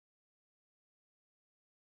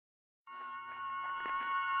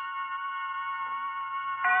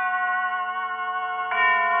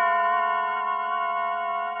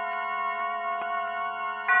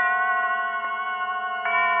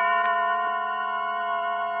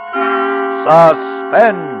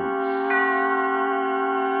Suspense.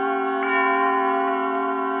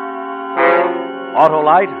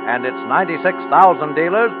 Autolite and its 96,000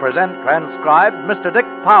 dealers present transcribed Mr. Dick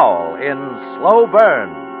Powell in Slow Burn,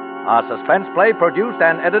 a suspense play produced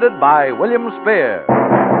and edited by William Spear.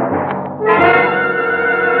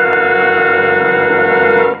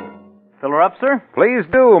 Fill her up, sir? Please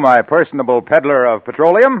do, my personable peddler of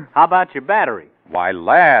petroleum. How about your battery? Why,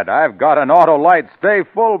 lad, I've got an Autolite Stay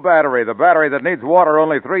Full battery, the battery that needs water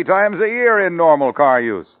only 3 times a year in normal car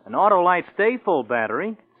use. An Autolite Stay Full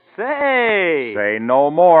battery? Say! Say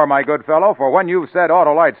no more, my good fellow, for when you've said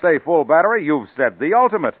Autolite Stay Full battery, you've said the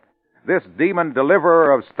ultimate. This demon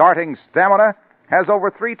deliverer of starting stamina has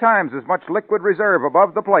over 3 times as much liquid reserve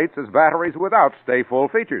above the plates as batteries without Stay Full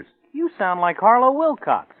features. You sound like Harlow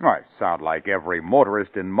Wilcox. I sound like every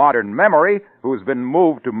motorist in modern memory who's been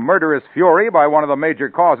moved to murderous fury by one of the major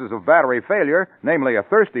causes of battery failure, namely a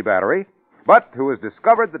thirsty battery, but who has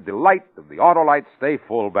discovered the delight of the Autolite Stay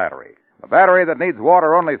Full battery, a battery that needs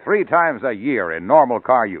water only 3 times a year in normal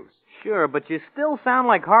car use. Sure, but you still sound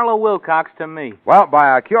like Harlow Wilcox to me. Well,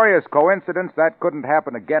 by a curious coincidence, that couldn't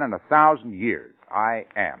happen again in 1,000 years. I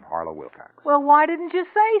am Harlow Wilcox. Well, why didn't you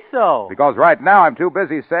say so? Because right now I'm too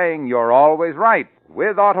busy saying you're always right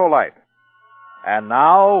with Autolite. And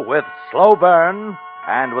now, with Slow Burn,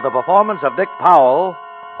 and with the performance of Dick Powell,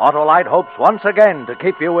 Autolite hopes once again to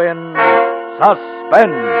keep you in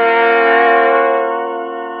suspense.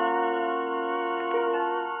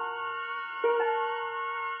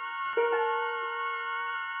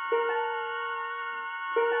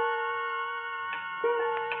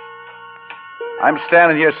 I'm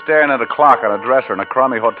standing here staring at a clock on a dresser in a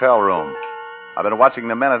crummy hotel room. I've been watching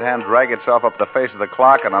the minute hand drag itself up the face of the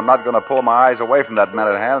clock, and I'm not going to pull my eyes away from that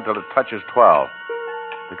minute hand until it touches 12.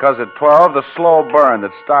 Because at 12, the slow burn that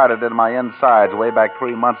started in my insides way back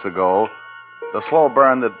 3 months ago, the slow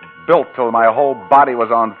burn that built till my whole body was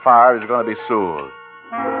on fire, is going to be soothed.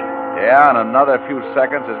 Yeah, in another few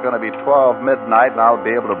seconds, it's going to be 12 midnight, and I'll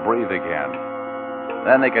be able to breathe again.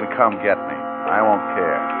 Then they can come get me. I won't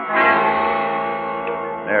care.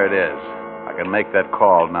 There it is. I can make that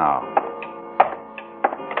call now.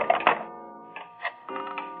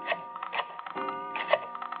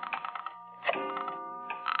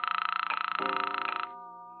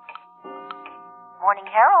 Morning,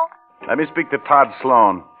 Harold. Let me speak to Todd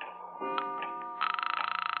Sloan.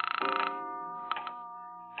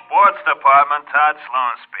 Sports Department, Todd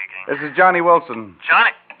Sloan speaking. This is Johnny Wilson.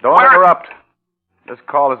 Johnny? Don't interrupt. This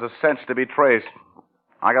call is a cinch to be traced.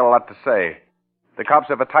 I got a lot to say. The cops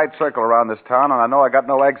have a tight circle around this town, and I know I got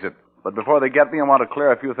no exit. But before they get me, I want to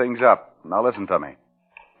clear a few things up. Now listen to me.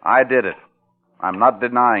 I did it. I'm not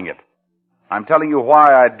denying it. I'm telling you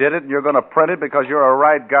why I did it, and you're going to print it because you're a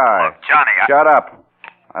right guy. Look, Johnny, Shut up.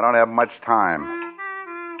 I don't have much time.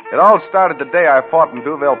 It all started the day I fought in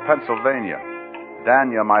Duville, Pennsylvania.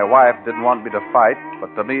 Danya, my wife, didn't want me to fight,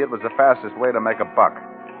 but to me it was the fastest way to make a buck.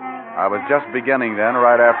 I was just beginning then,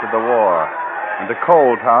 right after the war. And the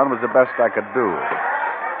coal town was the best I could do.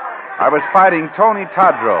 I was fighting Tony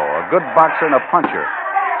Tadro, a good boxer and a puncher.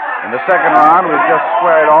 In the second round, we just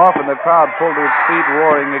squared off, and the crowd pulled to its feet,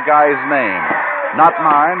 roaring the guy's name. Not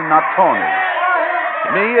mine, not Tony's.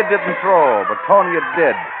 Me, it didn't throw, but Tony, it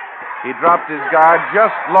did. He dropped his guard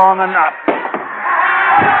just long enough.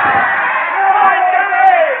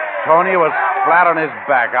 Tony was flat on his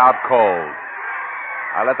back, out cold.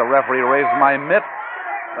 I let the referee raise my mitt.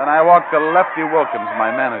 Then I walked to Lefty Wilkins, my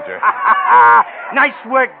manager. Nice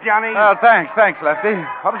work, Johnny. Oh, thanks, Lefty.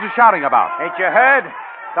 What was you shouting about? Ain't you heard?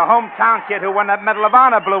 The hometown kid who won that Medal of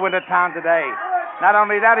Honor blew into town today. Not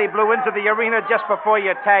only that, he blew into the arena just before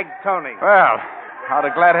you tagged Tony. Well, I'd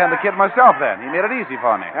have glad hand the kid myself then. He made it easy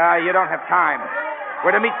for me. You don't have time.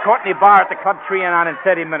 We're to meet Courtney Barr at the Club Trianon in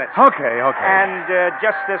 30 minutes. Okay. And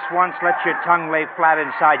just this once, let your tongue lay flat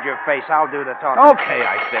inside your face. I'll do the talking. Okay,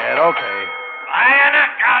 I said, okay. By a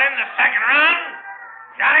knockout in the second round,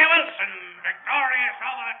 Johnny Wilson, victorious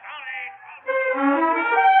over Tony.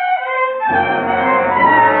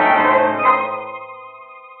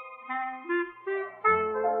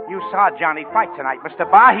 You saw Johnny fight tonight, Mr.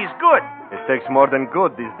 Barr. He's good. It takes more than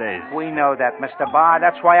good these days. We know that, Mr. Barr.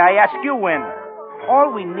 That's why I ask you in.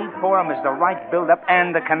 All we need for him is the right build-up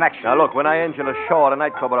and the connection. Now, look, when I engine a show at a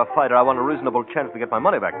nightclub or a fighter, I want a reasonable chance to get my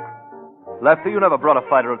money back. Lefty, you never brought a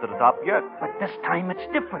fighter up to the top yet. But this time it's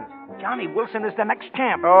different. Johnny Wilson is the next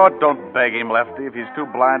champ. Oh, don't beg him, Lefty. If he's too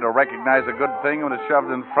blind to recognize a good thing when it's shoved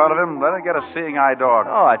in front of him, let him get a seeing-eye dog.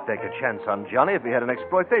 Oh, I'd take a chance on Johnny if he had an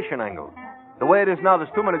exploitation angle. The way it is now,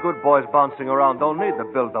 there's too many good boys bouncing around. Don't need the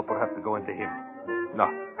build-up or have to go into him. No.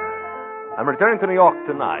 I'm returning to New York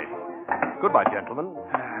tonight. Goodbye, gentlemen.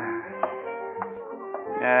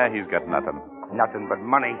 Yeah, he's got nothing. Nothing but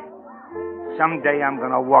money. Someday I'm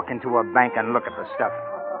going to walk into a bank and look at the stuff.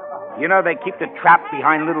 You know they keep the trap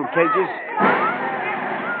behind little cages?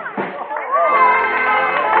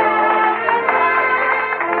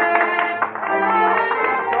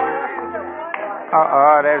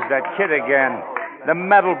 Uh-oh, there's that kid again. The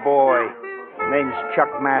metal boy. Name's Chuck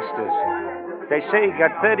Masters. They say he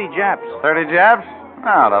got 30 Japs. 30 jabs?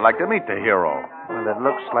 Oh, I'd like to meet the hero. Well, it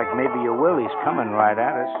looks like maybe your Willie's coming right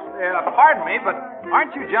at us. Pardon me, but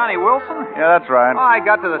aren't you Johnny Wilson? Yeah, that's right. Oh, I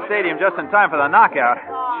got to the stadium just in time for the knockout.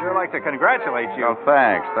 Sure like to congratulate you. Oh,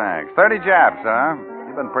 thanks. 30 jabs, huh?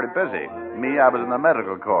 You've been pretty busy. Me, I was in the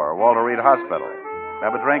medical corps, Walter Reed Hospital.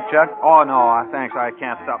 Have a drink, Chuck? Oh, no, thanks. I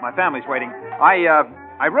can't stop. My family's waiting.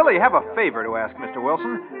 I really have a favor to ask, Mr.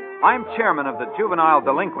 Wilson. I'm chairman of the Juvenile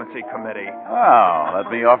Delinquency Committee. Oh,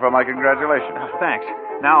 let me offer my congratulations. Thanks.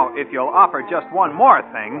 Now, if you'll offer just one more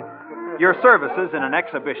thing, your services in an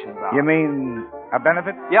exhibition bout. You mean a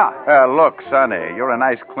benefit? Yeah. Look, Sonny, you're a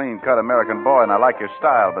nice, clean-cut American boy, and I like your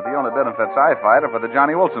style, but the only benefits I fight are for the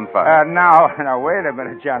Johnny Wilson fight. Now, wait a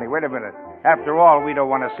minute, Johnny, wait a minute. After all, we don't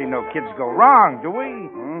want to see no kids go wrong, do we?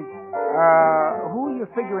 Who are you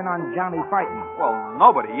figuring on Johnny fighting? Well,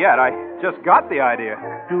 nobody yet. I just got the idea.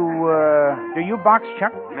 Do you box,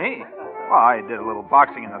 Chuck? Me? Well, I did a little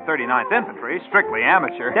boxing in the 39th Infantry, strictly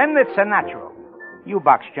amateur. Then it's a natural. You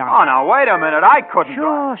box, Johnny. Oh, now, wait a minute. I couldn't.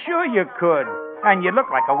 Sure you could. And you look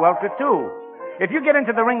like a welter, too. If you get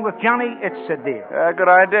into the ring with Johnny, it's a deal. Good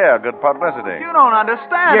idea. Good publicity. You don't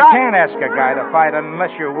understand. You can't ask a guy to fight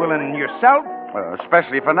unless you're willing yourself. Well,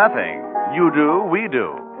 especially for nothing. You do, we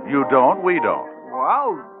do. You don't, we don't.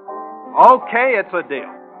 Well, okay, it's a deal.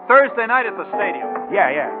 Thursday night at the stadium.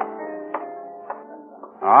 Yeah.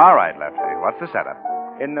 All right, Lefty. What's the setup?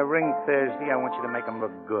 In the ring Thursday, I want you to make him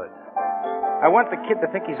look good. I want the kid to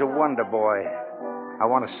think he's a wonder boy. I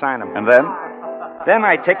want to sign him. And then? Then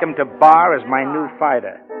I take him to bar as my new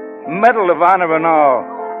fighter. Medal of Honor and all.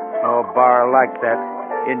 No bar like that.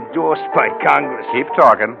 Endorsed by Congress. Keep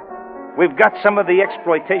talking. We've got some of the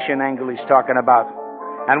exploitation angle he's talking about.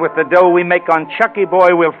 And with the dough we make on Chucky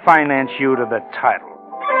Boy, we'll finance you to the title.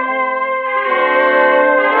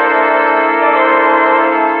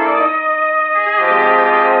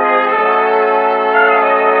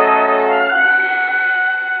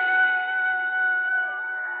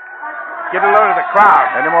 Get a load of the crowd.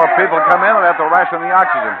 Any more people come in, we'll have to ration the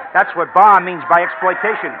oxygen. That's what bar means by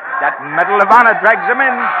exploitation. That Medal of Honor drags them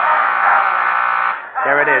in.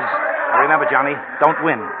 There it is. Remember, Johnny, don't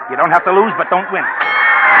win. You don't have to lose, but don't win.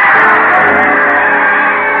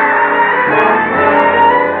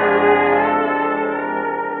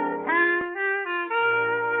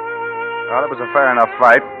 Well, it was a fair enough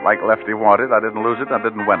fight. Like Lefty wanted. I didn't lose it, I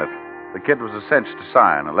didn't win it. The kid was a cinch to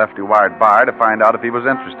sign, and Lefty wired Bar to find out if he was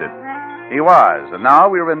interested. He was, and now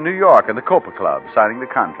we were in New York in the Copa Club signing the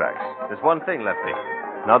contracts. There's one thing, Lefty.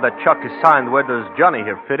 Now that Chuck is signed, where does Johnny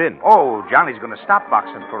here fit in? Oh, Johnny's going to stop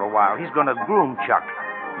boxing for a while. He's going to groom Chuck.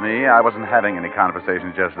 Me, I wasn't having any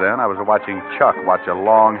conversation just then. I was watching Chuck watch a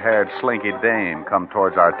long-haired, slinky dame come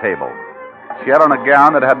towards our table. She had on a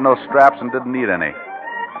gown that had no straps and didn't need any.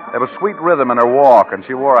 There was sweet rhythm in her walk, and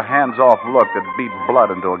she wore a hands-off look that beat blood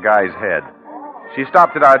into a guy's head. She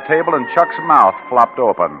stopped at our table, and Chuck's mouth flopped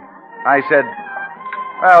open. I said,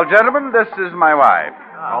 "Well, gentlemen, this is my wife."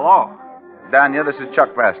 Hello. Danya, this is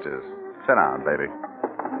Chuck Masters. Sit down, baby.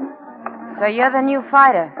 So you're the new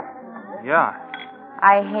fighter. Yeah.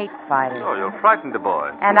 I hate fighters. Oh, you'll frighten the boy.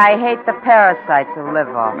 And I hate the parasites who live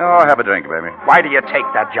off. No, have a drink, baby. Why do you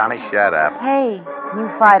take that, Johnny? Shut up. Hey, new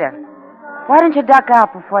fighter. Why don't you duck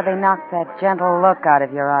out before they knock that gentle look out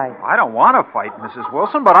of your eyes? I don't want to fight, Mrs.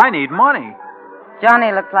 Wilson, but I need money.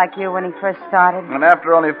 Johnny looked like you when he first started. And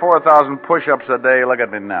after only 4,000 push-ups a day, look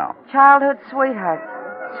at me now. Childhood sweethearts.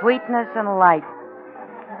 Sweetness and light.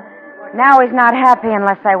 Now he's not happy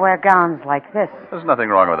unless I wear gowns like this. There's nothing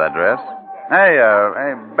wrong with that dress. Hey,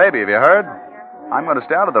 baby, have you heard? I'm going to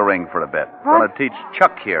stay out of the ring for a bit. What? Going to teach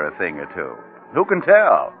Chuck here a thing or two. Who can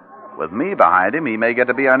tell? With me behind him, he may get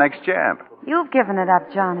to be our next champ. You've given it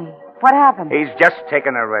up, Johnny. What happened? He's just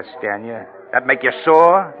taking a rest, Danya. That make you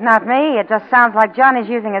sore? Not me. It just sounds like Johnny's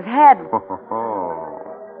using his head.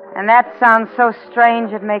 And that sounds so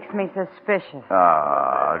strange it makes me suspicious.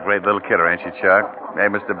 Ah, great little kidder, ain't she, Chuck? Hey,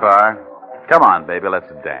 Mr. Barr. Come on, baby,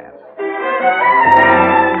 let's dance.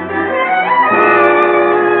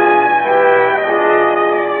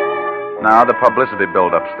 Now the publicity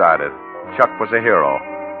build-up started. Chuck was a hero.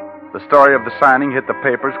 The story of the signing hit the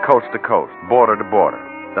papers coast to coast, border to border.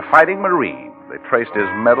 The Fighting Marine. They traced his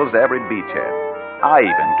medals to every beachhead. I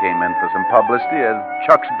even came in for some publicity as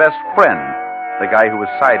Chuck's best friend, the guy who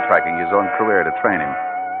was sidetracking his own career to train him.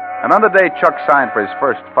 And on the day Chuck signed for his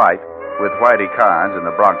first fight, with Whitey Carnes in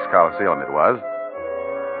the Bronx Coliseum it was,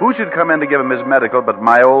 who should come in to give him his medical but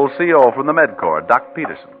my old CO from the Med Corps, Doc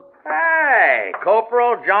Peterson. Hey,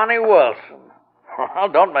 Corporal Johnny Wilson. Well,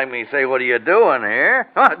 don't make me say, what are you doing here?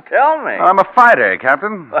 Tell me. I'm a fighter,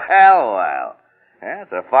 Captain. Well.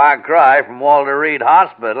 That's a far cry from Walter Reed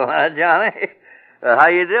Hospital, huh, Johnny? How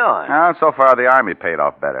you doing? Well, so far the Army paid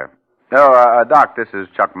off better. No, Doc, this is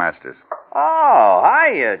Chuck Masters. Oh,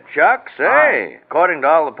 hiya, Chuck. Say, according to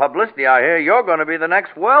all the publicity I hear, you're going to be the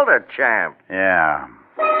next welter champ. Yeah.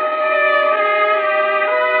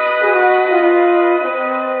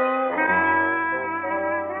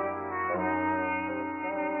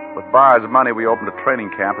 With Barr's money, we opened a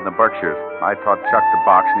training camp in the Berkshires. I taught Chuck to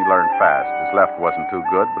box, and he learned fast. His left wasn't too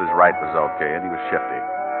good, but his right was okay, and he was shifty.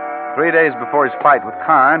 3 days before his fight with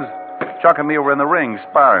Carnes, Chuck and me were in the ring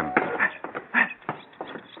sparring.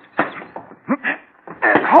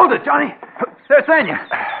 Hold it, Johnny. There's Anya.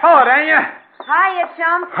 Hello, Anya. Hiya,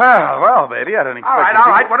 chump. Well, baby, I didn't expect All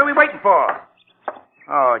right. What are we waiting for?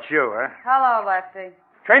 Oh, it's you, huh? Hello, Lefty.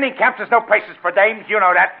 Training camps is no places for dames. You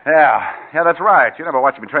know that. Yeah, that's right. You never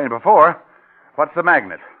watched me train before. What's the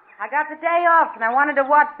magnet? I got the day off, and I wanted to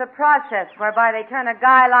watch the process whereby they turn a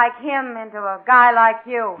guy like him into a guy like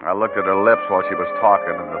you. I looked at her lips while she was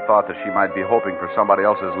talking, and the thought that she might be hoping for somebody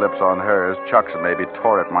else's lips on hers, Chuck's maybe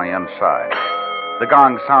tore at my inside. The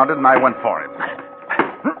gong sounded, and I went for him.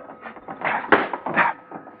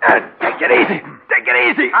 Take it easy. Take it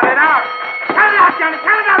easy. Cut it out. Cut it out, Johnny.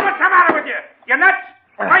 Cut it out. What's the matter with you? You nuts?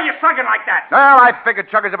 Why are you slugging like that? Well, I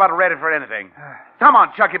figured Chuck is about ready for anything. Come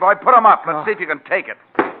on, Chucky boy, put him up. Let's see if you can take it.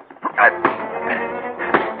 Johnny,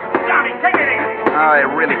 take it easy. I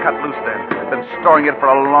really cut loose then. I've been storing it for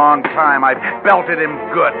a long time. I belted him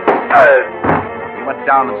good. He went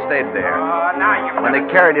down and stayed there. Now you... When they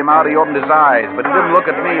carried him out, he opened his eyes, but he didn't look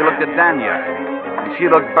at me. He looked at Danya. And she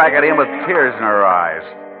looked back at him with tears in her eyes.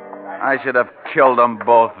 I should have killed them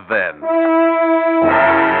both then.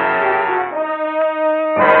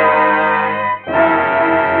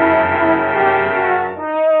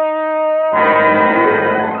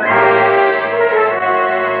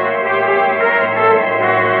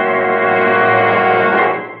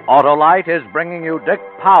 Autolite is bringing you Dick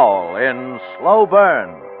Powell in Slow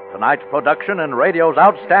Burn, tonight's production in radio's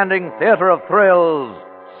outstanding theater of thrills,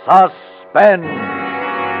 Suspense.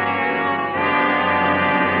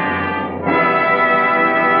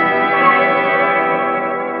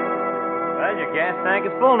 Well, your gas tank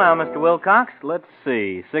is full now, Mr. Wilcox. Let's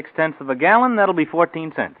see. 0.6 of a gallon, that'll be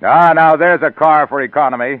 14 cents. Now there's a car for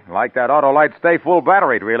economy. Like that Autolite Stay Full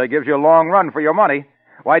battery, it really gives you a long run for your money.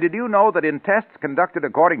 Why, did you know that in tests conducted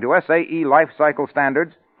according to SAE life cycle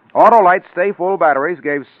standards, Autolite Stay Full batteries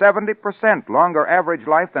gave 70% longer average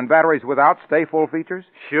life than batteries without Stay Full features?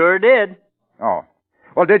 Sure did. Oh.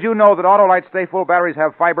 Well, did you know that Autolite Stay Full batteries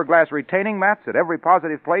have fiberglass retaining mats at every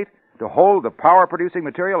positive plate to hold the power-producing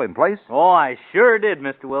material in place? Oh, I sure did,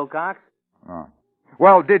 Mr. Wilcox. Oh.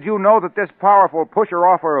 Well, did you know that this powerful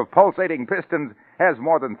pusher-offer of pulsating pistons has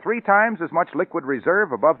more than 3 times as much liquid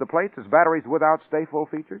reserve above the plates as batteries without Stay Full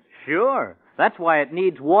features? Sure. That's why it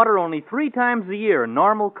needs water only 3 times a year in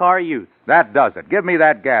normal car use. That does it. Give me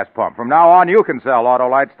that gas pump. From now on, you can sell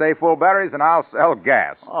Autolite Stay Full batteries, and I'll sell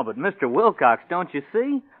gas. Oh, but Mr. Wilcox, don't you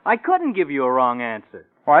see? I couldn't give you a wrong answer.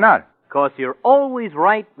 Why not? 'Cause you're always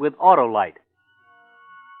right with Autolite.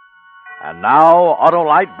 And now,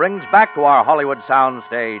 Autolite brings back to our Hollywood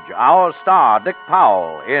soundstage our star, Dick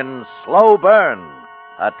Powell, in Slow Burn,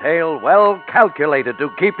 a tale well calculated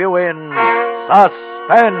to keep you in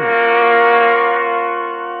suspense.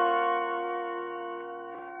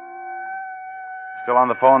 Still on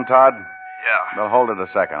the phone, Todd? Yeah. Well, hold it a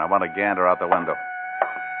second. I want to gander out the window.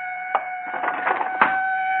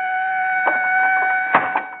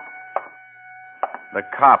 The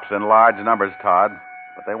cops in large numbers, Todd.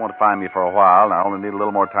 But they won't find me for a while, and I only need a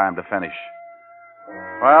little more time to finish.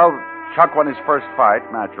 Well, Chuck won his first fight,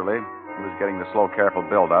 naturally. He was getting the slow, careful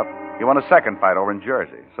build-up. He won a second fight over in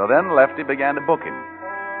Jersey. So then Lefty began to book him.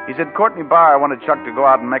 He said Courtney Barr wanted Chuck to go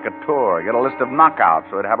out and make a tour, get a list of knockouts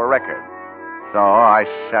so he'd have a record. So I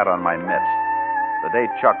sat on my mitts. The day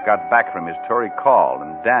Chuck got back from his tour, he called,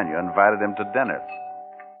 and Daniel invited him to dinner.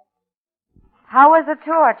 How was the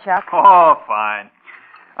tour, Chuck? Oh, fine.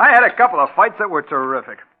 I had a couple of fights that were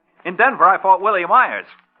terrific. In Denver, I fought Willie Myers.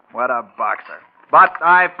 What a boxer. But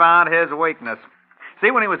I found his weakness.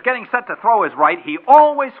 See, when he was getting set to throw his right, he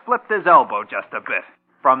always flipped his elbow just a bit.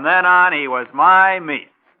 From then on, he was my meat.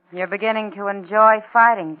 You're beginning to enjoy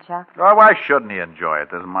fighting, Chuck. Oh, why shouldn't he enjoy it?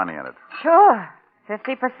 There's money in it. Sure.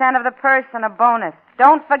 50% of the purse and a bonus.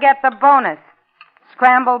 Don't forget the bonus.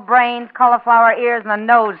 Scrambled brains, cauliflower ears, and a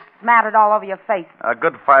nose smattered all over your face. A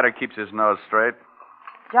good fighter keeps his nose straight.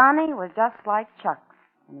 Johnny was just like Chuck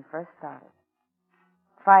when he first started.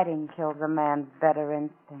 Fighting kills a man's better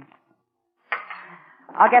instincts.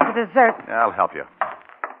 I'll get the dessert. Yeah, I'll help you.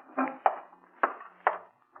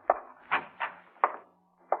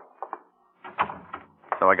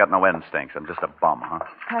 So I got no instincts. I'm just a bum, huh?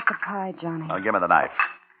 Cut the pie, Johnny. Now, give me the knife.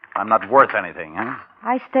 I'm not worth anything, huh?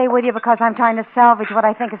 I stay with you because I'm trying to salvage what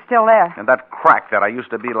I think is still there. And that crack that I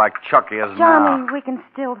used to be like Chucky is Johnny, now. we can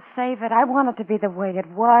still save it. I want it to be the way it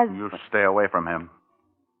was. You stay away from him.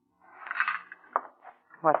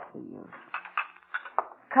 What's the use?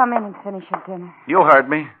 Come in and finish your dinner. You heard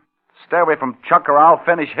me. Stay away from Chuck or I'll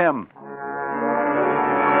finish him.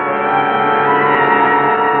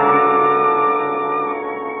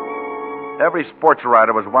 Every sports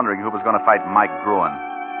writer was wondering who was going to fight Mike Gruen.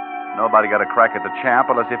 Nobody got a crack at the champ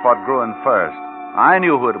unless he fought Gruen first. I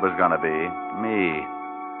knew who it was going to be. Me.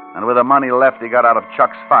 And with the money left he got out of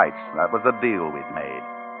Chuck's fights, that was the deal we'd made.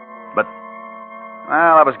 But,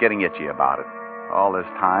 well, I was getting itchy about it. All this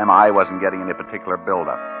time, I wasn't getting any particular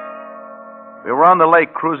build-up. We were on the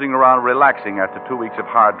lake cruising around relaxing after 2 weeks of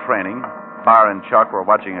hard training. Bar and Chuck were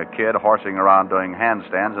watching a kid horsing around doing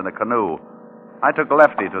handstands in a canoe. I took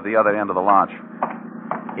Lefty to the other end of the launch.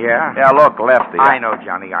 Yeah? Yeah, look, Lefty. I know,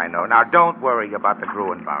 Johnny, I know. Now, don't worry about the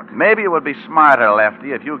Gruen bout. Maybe it would be smarter,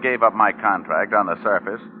 Lefty, if you gave up my contract on the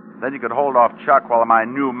surface. Then you could hold off Chuck while my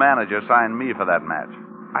new manager signed me for that match.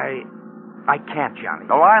 I can't, Johnny.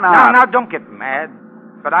 So why not? Now, don't get mad.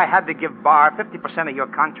 But I had to give Barr 50% of your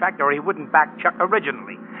contract or he wouldn't back Chuck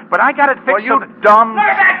originally. But I got it fixed. Well, you dumb,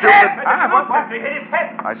 stupid...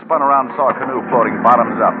 I I spun around and saw a canoe floating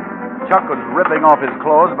bottoms up. Chuck was ripping off his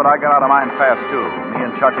clothes, but I got out of mine fast, too. Me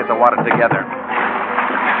and Chuck hit the water together.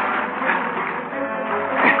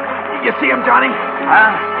 You see him, Johnny?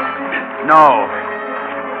 Huh? No.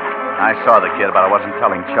 I saw the kid, but I wasn't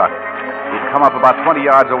telling Chuck. He'd come up about 20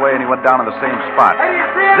 yards away, and he went down in the same spot.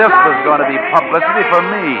 This was going to be publicity for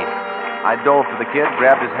me. I dove to the kid,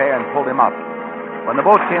 grabbed his hair, and pulled him up. When the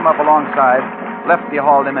boat came up alongside, Lefty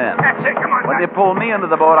hauled him in. That's it, come on. When they pulled me into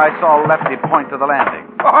the boat, I saw Lefty point to the landing.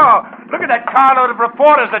 Oh, look at that carload of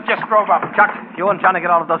reporters that just drove up. Chuck, you and Johnny get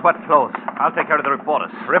all of those wet clothes. I'll take care of the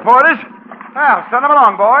reporters. Reporters? Well, send them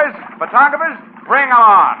along, boys. Photographers, bring them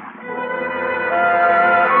on.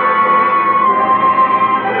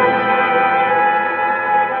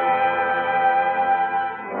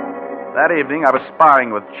 That evening, I was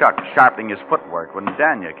sparring with Chuck, sharpening his footwork, when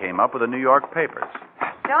Danya came up with the New York papers.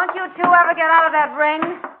 Don't you two ever get out of that ring?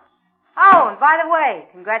 Oh, and by the way,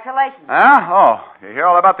 congratulations. Huh? Oh, you hear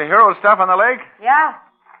all about the hero stuff on the lake? Yeah,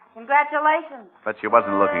 congratulations. But she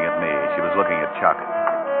wasn't looking at me. She was looking at Chuck.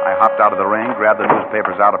 I hopped out of the ring, grabbed the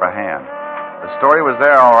newspapers out of her hand. The story was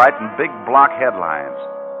there, all right, in big block headlines.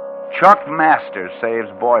 Chuck Masters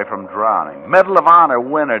saves boy from drowning. Medal of Honor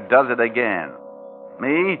winner does it again.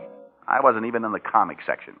 Me? I wasn't even in the comic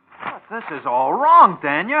section. But this is all wrong,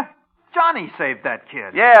 Danya. Johnny saved that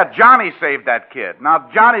kid. Yeah, Johnny saved that kid. Now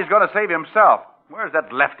Johnny's going to save himself. Where's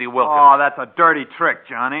that Lefty Wilkins? Oh, that's a dirty trick,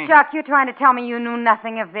 Johnny. Chuck, you're trying to tell me you knew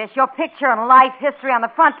nothing of this. Your picture and life history on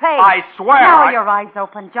the front page. I swear. Now your eyes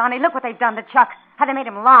open, Johnny. Look what they've done to Chuck. How they made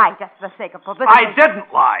him lie just for the sake of publicity. I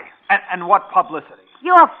didn't lie. And what publicity?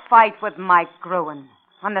 Your fight with Mike Gruen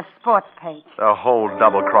on the sports page. The whole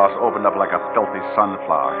double cross opened up like a filthy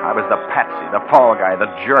sunflower. I was the patsy, the fall guy, the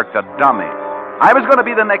jerk, the dummy. I was going to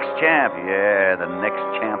be the next champ. Yeah, the next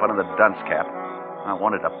champ under the dunce cap. I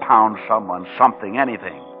wanted to pound someone, something,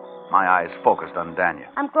 anything. My eyes focused on Danya.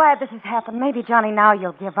 I'm glad this has happened. Maybe, Johnny, now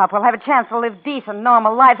you'll give up. We'll have a chance to live decent,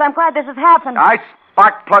 normal lives. I'm glad this has happened. I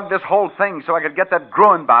spark-plugged this whole thing so I could get that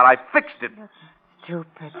Gruen bout. I fixed it.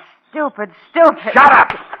 Stupid, stupid, stupid. Shut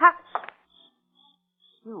up!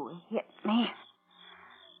 You hit me.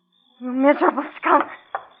 You miserable skunk.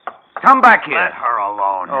 Come back here. Let her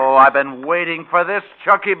alone. Oh, I've been waiting for this,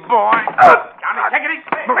 Chucky boy. Johnny, take it easy.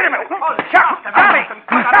 Wait a minute. Oh, Chuck, Johnny.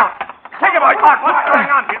 Take it, boy. What's going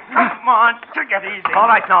on here? Come on, take it easy. All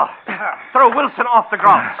right, now. Throw Wilson off the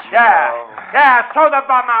grounds. Yeah, throw the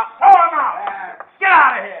bum out. Throw him out. Get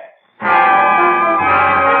out of here.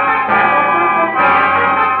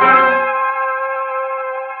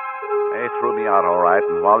 They threw me out all right,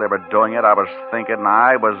 and while they were doing it, I was thinking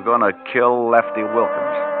I was going to kill Lefty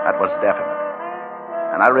Wilkins. That was definite.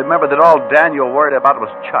 And I remembered that all Daniel worried about was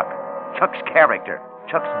Chuck. Chuck's character.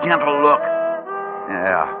 Chuck's gentle look.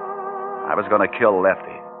 Yeah, I was going to kill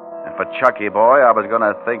Lefty. And And for Chucky Boy, I was going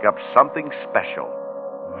to think up something special.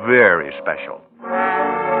 Very special.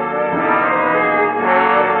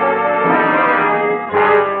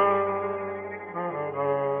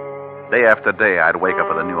 Day after day, I'd wake up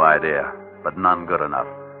with a new idea, but none good enough.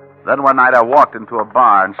 Then one night I walked into a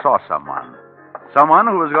bar and saw someone. Someone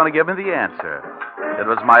who was going to give me the answer. It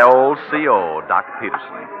was my old CO, Doc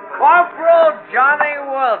Peterson. Corporal Johnny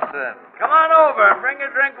Wilson. Come on over and bring a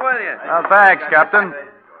drink with you. Oh, thanks, Captain.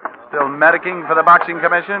 Still medicing for the boxing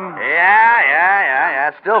commission?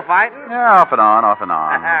 Yeah. Still fighting? Yeah, off and on.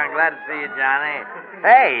 Glad to see you, Johnny.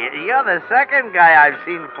 Hey, you're the second guy I've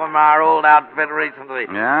seen from our old outfit recently.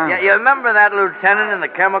 Yeah? You remember that lieutenant in the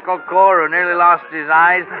Chemical Corps who nearly lost his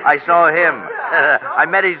eyes? I saw him. I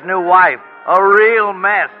met his new wife. A real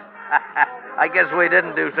mess. I guess we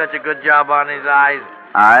didn't do such a good job on his eyes.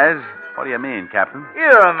 Eyes? What do you mean, Captain?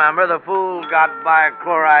 You remember the fool got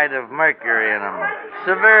bichloride of mercury in him.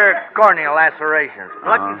 Severe corneal lacerations.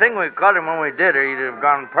 Lucky thing we caught him when we did, or he'd have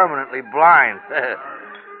gone permanently blind.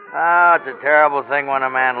 It's a terrible thing when a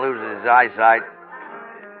man loses his eyesight.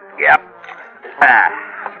 Yep.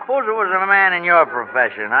 Suppose it was a man in your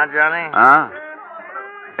profession, huh, Johnny? Huh?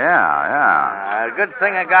 Yeah. Good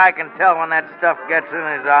thing a guy can tell when that stuff gets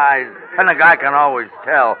in his eyes. And a guy can always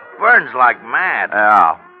tell. Burns like mad.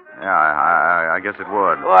 Yeah, I guess it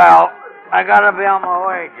would. Well, I gotta be on my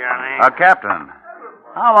way, Johnny. Captain,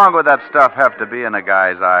 how long would that stuff have to be in a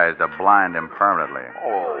guy's eyes to blind him permanently?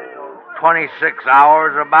 26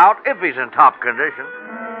 hours about, if he's in top condition.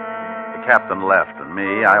 The captain left, and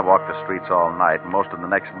me, I walked the streets all night, most of the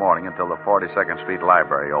next morning until the 42nd Street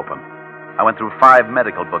Library opened. I went through 5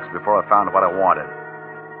 medical books before I found what I wanted.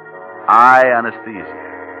 Eye anesthesia.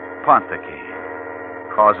 Ponticane.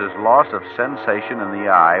 Causes loss of sensation in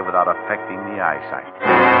the eye without affecting the eyesight.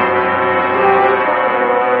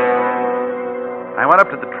 I went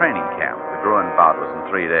up to the training camp. The Gruen bout was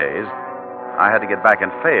in 3 days. I had to get back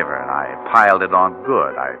in favor, and I piled it on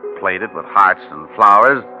good. I played it with hearts and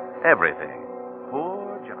flowers, everything.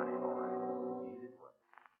 Poor Johnny Boy.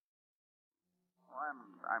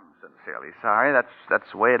 I'm sincerely sorry.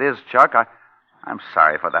 That's the way it is, Chuck. I'm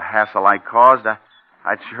sorry for the hassle I caused.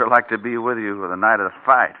 I'd sure like to be with you the night of the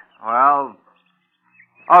fight. Well,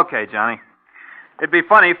 okay, Johnny. It'd be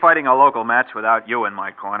funny fighting a local match without you in my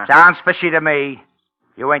corner. Sounds fishy to me.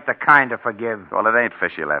 You ain't the kind to forgive. Well, it ain't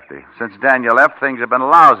fishy, Lefty. Since Daniel left, things have been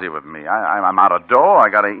lousy with me. I'm out of dough. I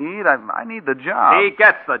gotta eat. I need the job. He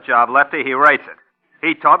gets the job, Lefty. He rates it.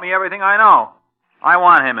 He taught me everything I know. I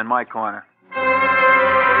want him in my corner.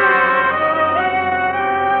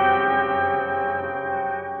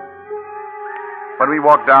 When we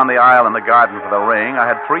walked down the aisle in the garden for the ring, I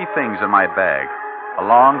had 3 things in my bag. A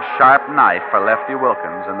long, sharp knife for Lefty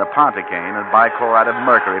Wilkins and the Ponticane and bichloride of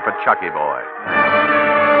mercury for Chucky Boy.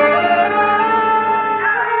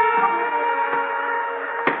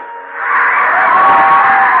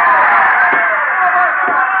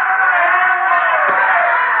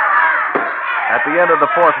 At the end of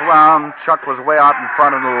the 4th round, Chuck was way out in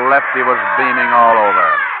front and Lefty was beaming all over.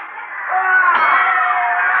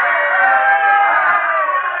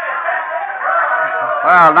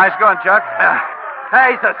 Well, nice going, Chuck.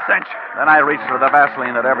 Hey, he's a cinch. Then I reached for the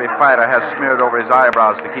Vaseline that every fighter has smeared over his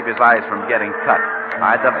eyebrows to keep his eyes from getting cut.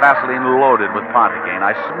 I had the Vaseline loaded with Ponticane.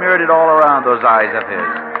 I smeared it all around those eyes of his.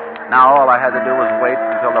 Now all I had to do was wait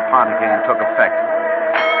until the Ponticane took effect.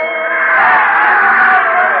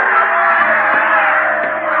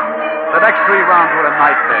 The next 3 rounds were a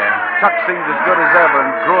nightmare. Chuck seemed as good as ever,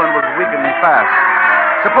 and Gruen was weakening fast.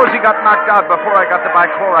 Suppose he got knocked out before I got the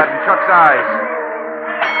bichloride in Chuck's eyes.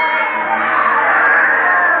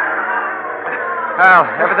 Well,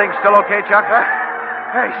 everything still okay, Chuck?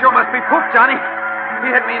 Hey, sure must be poop, Johnny.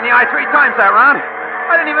 He hit me in the eye 3 times that round.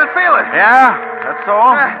 I didn't even feel it. Yeah? That's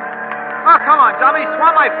all? Oh, come on, Johnny.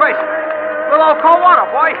 Swam my face. A little old cold water,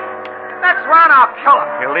 boy. Next round, I'll kill him.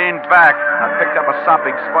 He leaned back. I picked up a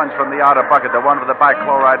sopping sponge from the outer bucket, the one with the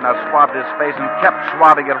bichloride, and I swabbed his face and kept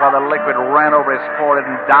swabbing it while the liquid ran over his forehead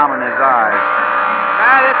and down in his eyes.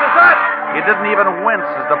 This is it. He didn't even wince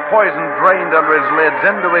as the poison drained under his lids,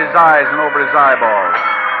 into his eyes and over his eyeballs.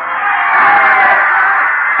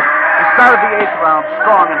 He started the 8th round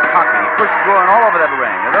strong and cocky. He pushed Gruen all over that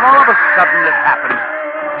ring, and then all of a sudden it happened.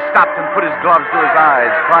 He stopped and put his gloves to his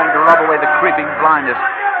eyes, trying to rub away the creeping blindness.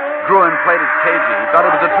 Gruen played it cagey. He thought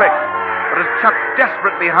it was a trick. But as Chuck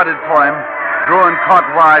desperately hunted for him, Gruen caught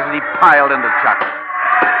wise and he piled into Chuck.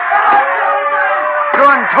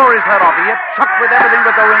 Gruen tore his head off. He hit Chuck with everything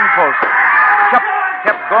but the ring post. Chuck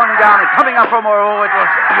kept going down and coming up for more. Oh, it was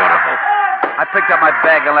beautiful. I picked up my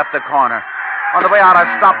bag and left the corner. On the way out, I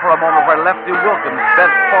stopped for a moment where Lefty Wilkins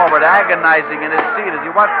bent forward, agonizing in his seat as he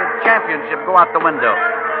watched the championship go out the window.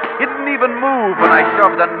 He didn't even move when I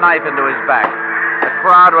shoved a knife into his back. The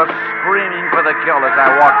crowd was screaming for the kill as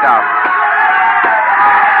I walked out.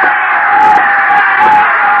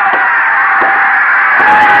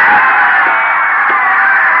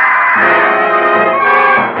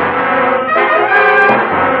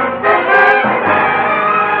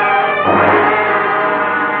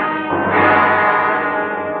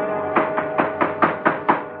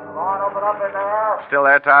 Still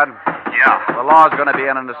there, Todd? Yeah. The law's going to be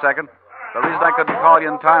in a second. The reason I couldn't call you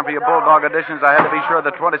in time for your Bulldog auditions, I had to be sure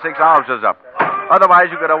the 26 hours was up. Otherwise,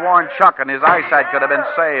 you could have warned Chuck and his eyesight could have been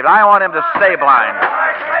saved. I want him to stay blind.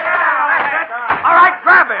 All right,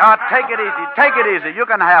 grab him. Take it easy. Take it easy. You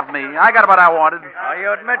can have me. I got what I wanted.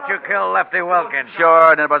 You admit you killed Lefty Wilkins?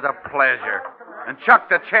 Sure, and it was a pleasure. And Chuck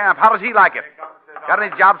the champ, how does he like it? Got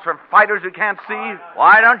any jobs for fighters who can't see?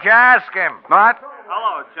 Why don't you ask him? What?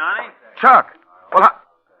 Hello, Johnny. Chuck. Well,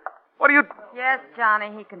 what do you... Yes,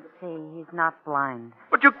 Johnny, he can see. He's not blind.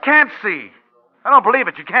 But you can't see. I don't believe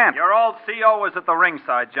it. You can't. Your old CO was at the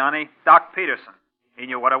ringside, Johnny. Doc Peterson. He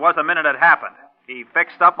knew what it was the minute it happened. He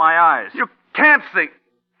fixed up my eyes. You can't see.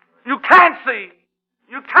 You can't see.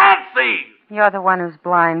 You can't see. You're the one who's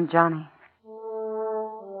blind, Johnny.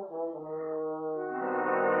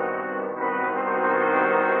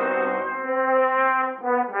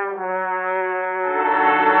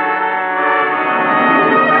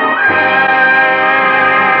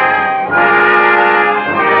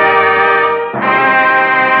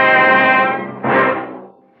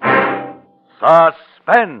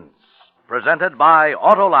 Suspense, presented by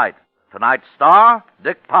Autolite. Tonight's star,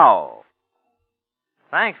 Dick Powell.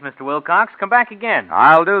 Thanks, Mr. Wilcox. Come back again.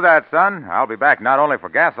 I'll do that, son. I'll be back not only for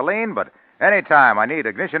gasoline, but any time I need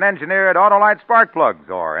ignition engineered Autolite spark plugs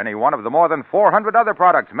or any one of the more than 400 other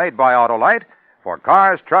products made by Autolite for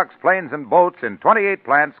cars, trucks, planes, and boats in 28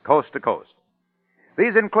 plants coast to coast.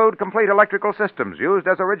 These include complete electrical systems used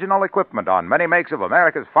as original equipment on many makes of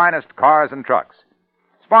America's finest cars and trucks.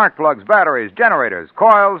 Spark plugs, batteries, generators,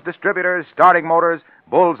 coils, distributors, starting motors,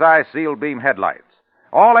 bullseye seal beam headlights.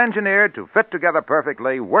 All engineered to fit together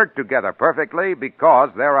perfectly, work together perfectly, because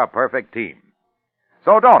they're a perfect team.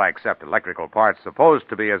 So don't accept electrical parts supposed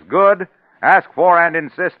to be as good. Ask for and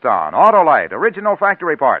insist on Autolite original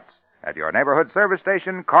factory parts at your neighborhood service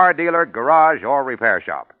station, car dealer, garage, or repair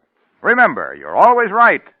shop. Remember, you're always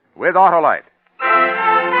right with Autolite.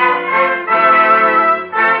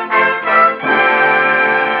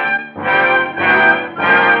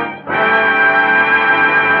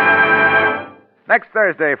 Next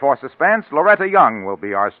Thursday for Suspense, Loretta Young will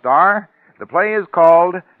be our star. The play is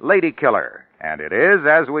called Lady Killer, and it is,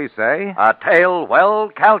 as we say, a tale well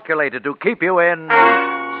calculated to keep you in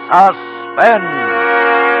suspense.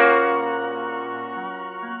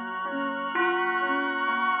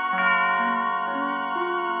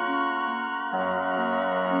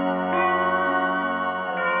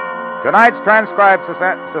 Tonight's transcribed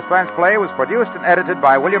suspense play was produced and edited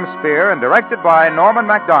by William Spear and directed by Norman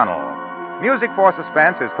MacDonald. Music for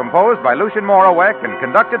Suspense is composed by Lucien Moraweck and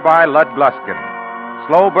conducted by Lud Gluskin.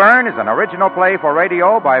 Slow Burn is an original play for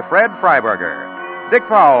radio by Fred Freiberger. Dick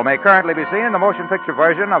Powell may currently be seen in the motion picture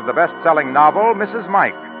version of the best-selling novel, Mrs.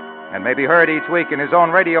 Mike, and may be heard each week in his own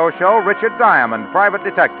radio show, Richard Diamond, Private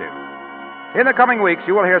Detective. In the coming weeks,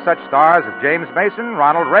 you will hear such stars as James Mason,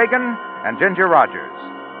 Ronald Reagan, and Ginger Rogers.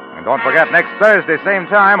 And don't forget, next Thursday, same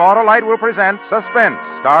time, Autolite will present Suspense,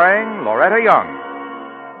 starring Loretta Young.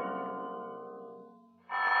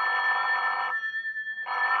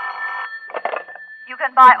 You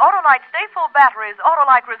can buy Autolite Stay-Full batteries,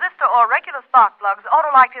 Autolite resistor or regular spark plugs,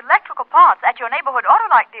 Autolite electrical parts at your neighborhood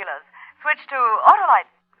Autolite dealers. Switch to Autolite.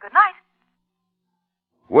 Good night.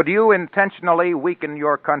 Would you intentionally weaken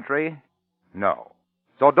your country? No.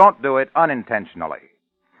 So don't do it unintentionally.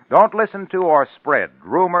 Don't listen to or spread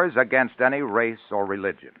rumors against any race or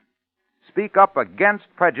religion. Speak up against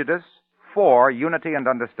prejudice, for unity and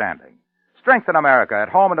understanding. Strengthen America at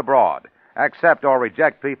home and abroad. Accept or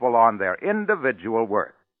reject people on their individual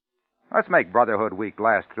worth. Let's make Brotherhood Week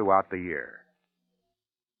last throughout the year.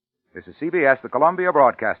 This is CBS, the Columbia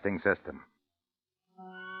Broadcasting System.